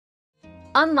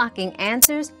unlocking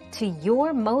answers to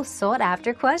your most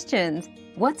sought-after questions.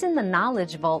 What's in the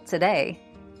Knowledge Vault today?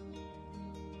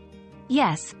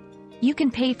 Yes, you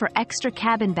can pay for extra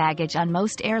cabin baggage on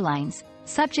most airlines,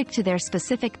 subject to their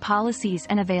specific policies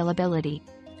and availability.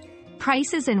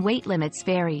 Prices and weight limits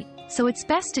vary, so it's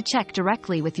best to check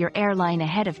directly with your airline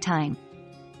ahead of time.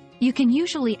 You can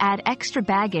usually add extra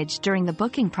baggage during the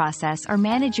booking process or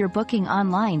manage your booking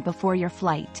online before your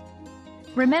flight.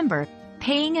 Remember,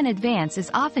 paying in advance is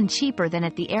often cheaper than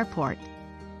at the airport.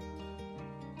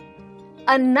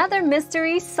 Another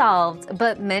mystery solved,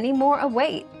 but many more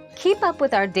await. Keep up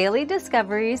with our daily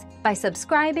discoveries by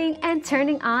subscribing and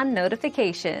turning on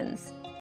notifications.